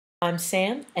I'm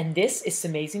Sam, and this is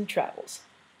SamazingTravels.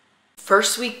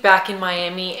 First week back in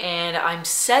Miami, and I'm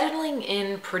settling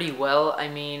in pretty well. I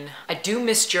mean, I do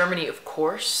miss Germany, of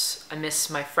course. I miss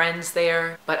my friends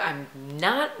there, but I'm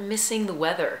not missing the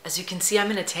weather. As you can see, I'm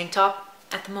in a tank top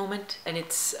at the moment, and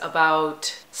it's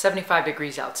about 75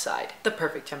 degrees outside, the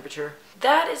perfect temperature.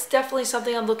 That is definitely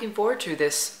something I'm looking forward to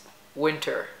this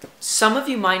winter. Some of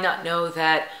you might not know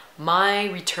that my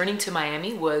returning to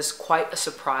Miami was quite a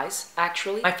surprise,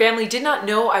 actually. My family did not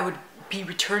know I would be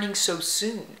returning so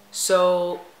soon.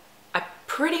 So I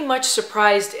pretty much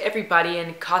surprised everybody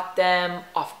and caught them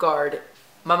off guard.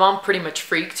 My mom pretty much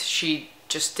freaked. She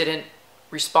just didn't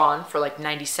respond for like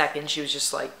 90 seconds. She was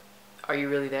just like, "Are you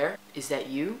really there? Is that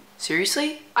you?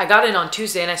 Seriously?" I got in on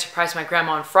Tuesday and I surprised my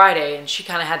grandma on Friday, and she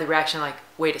kind of had the reaction like,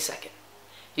 "Wait a second.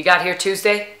 You got here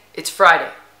Tuesday? It's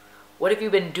Friday. What have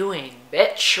you been doing,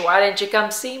 bitch? Why didn't you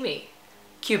come see me?"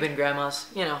 Cuban grandmas,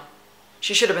 you know.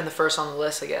 She should have been the first on the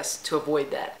list, I guess, to avoid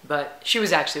that. But she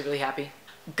was actually really happy.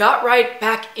 Got right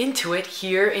back into it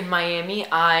here in Miami.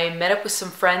 I met up with some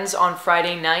friends on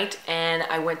Friday night and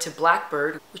I went to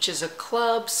Blackbird, which is a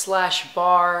club slash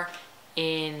bar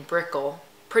in Brickell.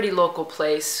 Pretty local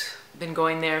place. Been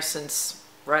going there since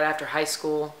right after high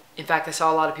school. In fact, I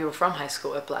saw a lot of people from high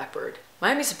school at Blackbird.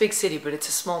 Miami's a big city, but it's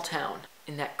a small town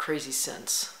in that crazy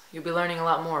sense. You'll be learning a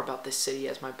lot more about this city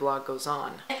as my blog goes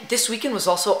on. This weekend was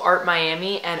also Art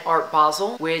Miami and Art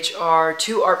Basel, which are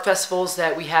two art festivals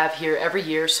that we have here every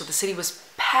year. So the city was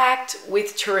packed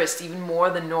with tourists, even more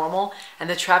than normal, and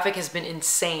the traffic has been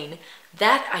insane.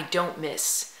 That I don't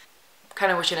miss.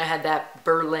 Kind of wishing I had that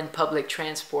Berlin public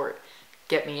transport.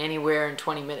 Get me anywhere in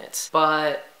 20 minutes.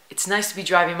 But it's nice to be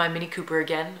driving my Mini Cooper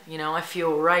again. You know, I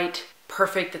feel right,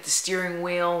 perfect at the steering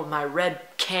wheel with my red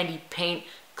candy paint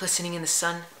glistening in the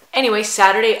sun. Anyway,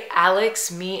 Saturday,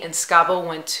 Alex, me, and Scavo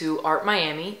went to Art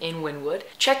Miami in Wynwood.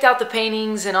 Checked out the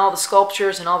paintings and all the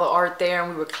sculptures and all the art there,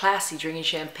 and we were classy drinking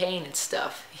champagne and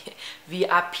stuff.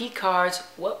 VIP cards,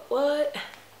 what?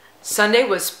 Sunday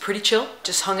was pretty chill.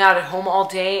 Just hung out at home all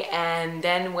day and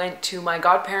then went to my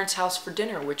godparents' house for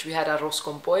dinner, which we had arroz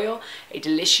con pollo, a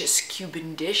delicious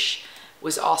Cuban dish. It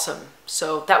was awesome.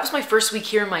 So that was my first week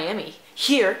here in Miami.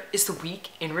 Here is the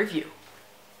week in review.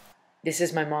 This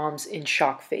is my mom's in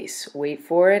shock face. Wait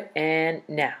for it, and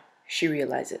now she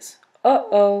realizes.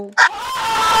 Uh-oh.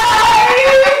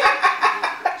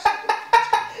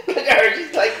 Look at her, she's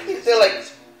still like,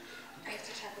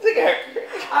 look at her.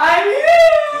 I'm here!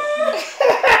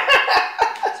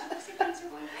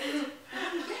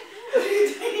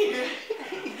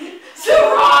 So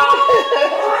wrong!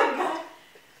 Oh my God.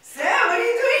 Sam, what are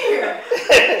you doing here?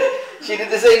 She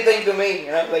did the same thing to me,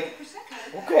 and I was like,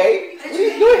 okay, what are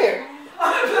you doing here?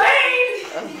 I'm playing!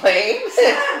 I'm playing?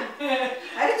 Sam,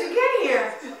 how did you get here?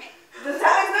 Does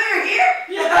Alex know you're here?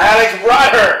 Yeah. Alex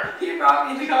brought her. He brought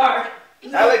me in the car.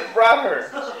 Alex brought her.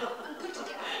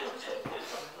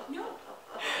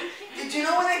 Did you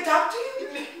know when I talked to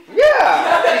you?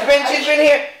 Yeah,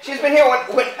 she's been here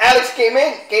when Alex came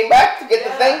back to get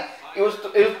the thing. He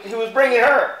was bringing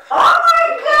her. Oh my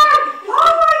God!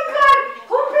 Oh my God!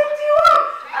 Who picked you up?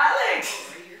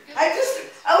 Alex!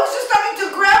 I was just talking to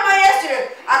Grandma yesterday.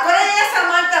 Acuérdate de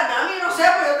Samantha, mami, no sé,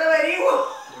 pero yo te averiguo.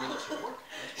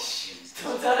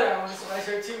 Don't tell her, I want to surprise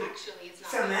her too.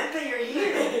 Samantha, you're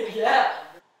here. Yeah.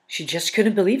 She just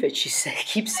couldn't believe it. She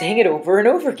keeps saying it over and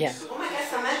over again. Oh my God,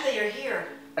 Samantha, you're here.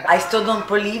 I still don't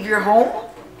believe you're home.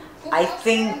 I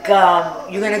think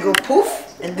you're gonna go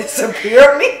poof and disappear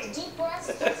on me.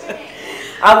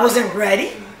 I wasn't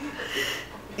ready.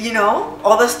 You know,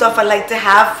 all the stuff I like to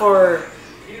have for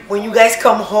when you guys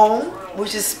come home,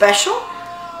 which is special.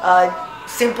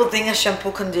 Simple thing as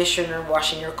shampoo, conditioner,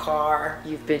 washing your car.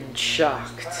 You've been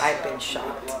shocked. I've been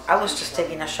shocked. I was just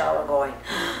taking a shower going,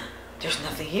 there's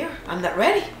nothing here. I'm not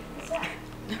ready. Not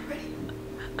ready.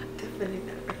 Definitely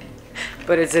not ready.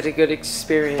 But is it a good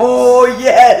experience? Oh,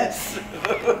 yes.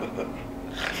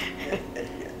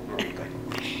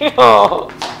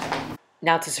 Oh.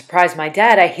 Now, to surprise my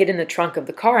dad, I hid in the trunk of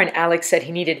the car and Alex said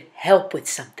he needed help with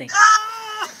something.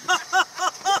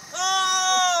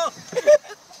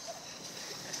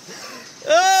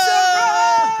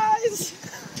 Surprise!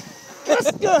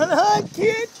 What's going on,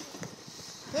 kid?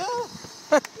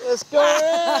 What's going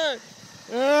on?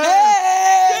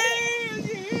 Hey!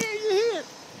 You're here.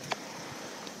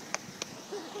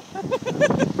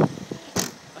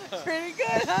 Pretty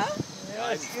good, huh?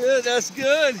 That's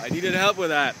good. I needed help with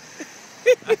that.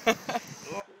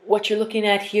 What you're looking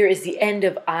at here is the end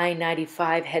of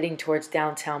I-95 heading towards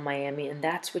downtown Miami, and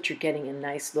that's what you're getting a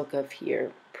nice look of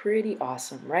here. Pretty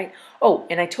awesome, right? Oh,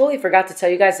 and I totally forgot to tell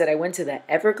you guys that I went to the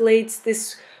Everglades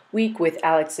this week with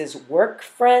Alex's work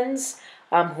friends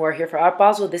who are here for Art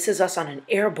Basel. This is us on an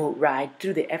airboat ride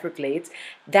through the Everglades.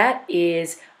 That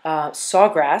is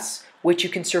sawgrass, which you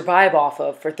can survive off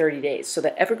of for 30 days. So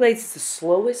the Everglades is the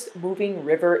slowest moving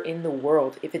river in the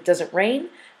world. If it doesn't rain,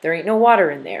 there ain't no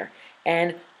water in there.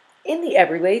 And in the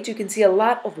Everglades, you can see a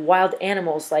lot of wild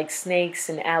animals like snakes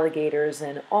and alligators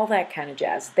and all that kind of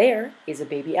jazz. There is a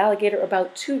baby alligator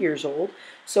about 2 years old,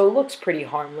 so it looks pretty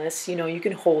harmless. You know, you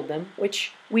can hold them,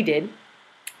 which we did.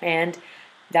 And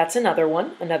that's another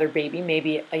one, another baby,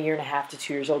 maybe 1.5 to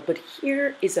 2 years old. But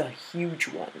here is a huge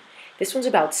one. This one's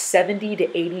about 70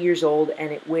 to 80 years old,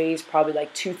 and it weighs probably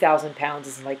like 2,000 pounds,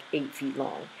 is like 8 feet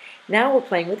long. Now we're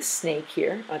playing with a snake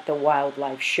here at the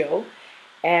wildlife show.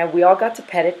 And we all got to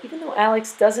pet it. Even though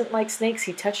Alex doesn't like snakes,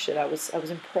 he touched it. I was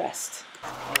impressed.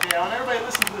 Okay, I want everybody to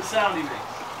listen to the sound he makes.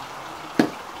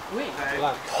 Wait. Okay.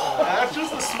 That's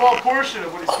just a small portion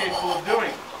of what he's capable of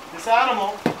doing. This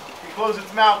animal can close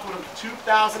its mouth with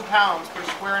 2,000 pounds per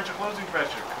square inch of closing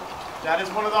pressure. That is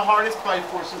one of the hardest life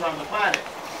forces on the planet.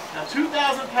 Now,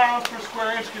 2,000 pounds per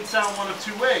square inch can sound one of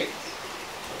two ways.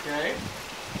 Okay?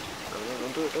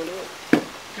 Don't do it. It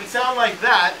can sound like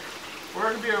that, or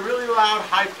it can be a really loud,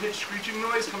 high-pitched screeching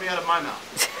noise coming out of my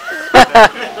mouth.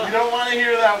 Okay? You don't want to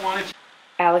hear that one.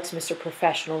 Alex, Mr.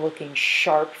 Professional, looking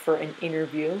sharp for an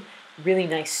interview. Really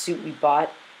nice suit we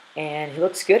bought, and he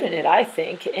looks good in it, I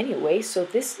think. Anyway, so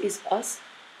this is us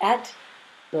at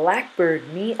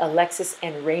Blackbird, me, Alexis,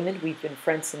 and Raymond. We've been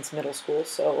friends since middle school,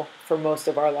 so for most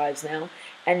of our lives now.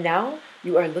 And now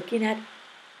you are looking at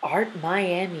Art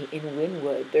Miami in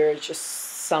Wynwood. There are just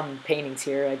some paintings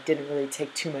here. I didn't really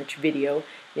take too much video,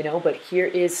 you know, but here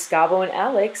is Scavo and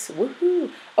Alex.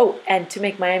 Woohoo! Oh, and to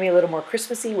make Miami a little more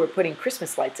Christmassy, we're putting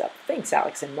Christmas lights up. Thanks,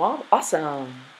 Alex and Mom. Awesome!